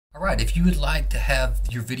All right, if you would like to have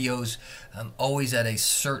your videos always at a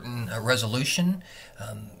certain resolution,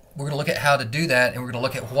 we're going to look at how to do that, and we're going to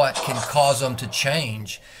look at what can cause them to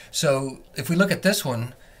change. So if we look at this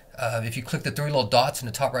one, if you click the three little dots in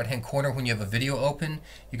the top right hand corner when you have a video open,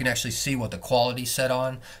 you can actually see what the quality is set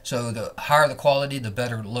on. So the higher the quality, the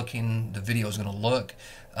better looking the video is going to look.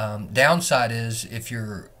 Downside is if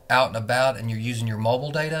you're out and about and you're using your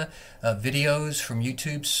mobile data, videos from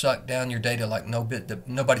YouTube suck down your data like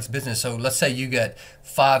nobody's business. So let's say you get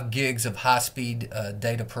 5 gigs of high-speed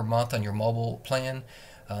data per month on your mobile plan.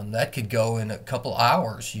 That could go in a couple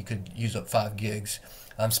hours. You could use up 5 gigs,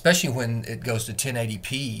 especially when it goes to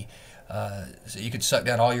 1080p. So you could suck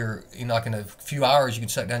down all your, like in a few hours, you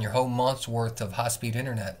could suck down your whole month's worth of high-speed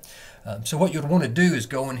internet. So what you'd want to do is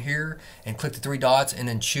go in here and click the 3 dots and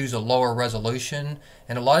then choose a lower resolution.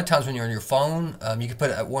 And a lot of times when you're on your phone, you can put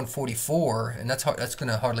it at 144, and that's going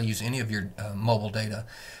to hardly use any of your mobile data.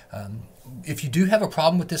 If you do have a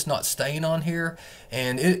problem with this not staying on here,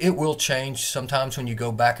 and it will change sometimes when you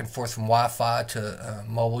go back and forth from Wi-Fi to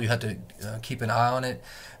mobile, you have to keep an eye on it.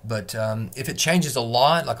 But if it changes a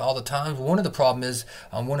lot, like all the time, one of the problem is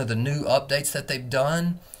on one of the new updates that they've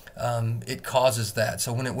done, it causes that.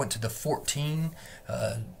 So when it went to the 14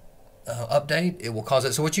 update, it will cause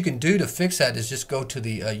it. So what you can do to fix that is just go to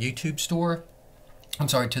the YouTube store. I'm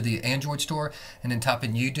sorry, to the Android store, and then type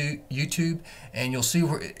in YouTube, and you'll see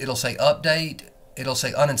where it'll say update. It'll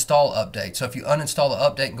say uninstall update. So if you uninstall the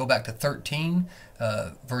update and go back to 13,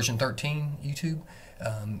 version 13 YouTube,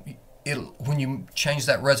 when you change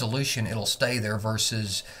that resolution, it'll stay there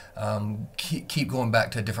versus keep going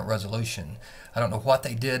back to a different resolution. I don't know what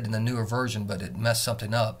they did in the newer version, but it messed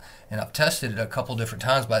something up. And I've tested it a couple different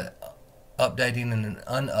times by updating and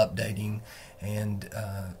unupdating, and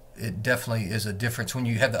it definitely is a difference. When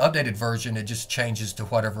you have the updated version, it just changes to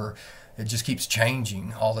whatever. It just keeps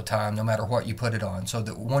changing all the time, no matter what you put it on. So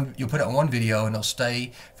that you'll put it on one video and it'll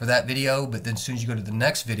stay for that video, but then as soon as you go to the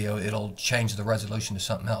next video, it'll change the resolution to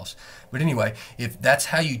something else. But anyway, if that's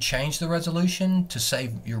how you change the resolution to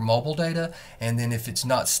save your mobile data, and then if it's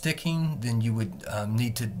not sticking, then you would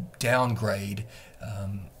need to downgrade,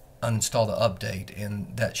 uninstall the update,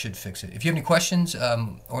 and that should fix it. If you have any questions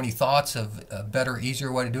or any thoughts of a better,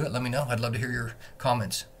 easier way to do it, let me know. I'd love to hear your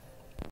comments.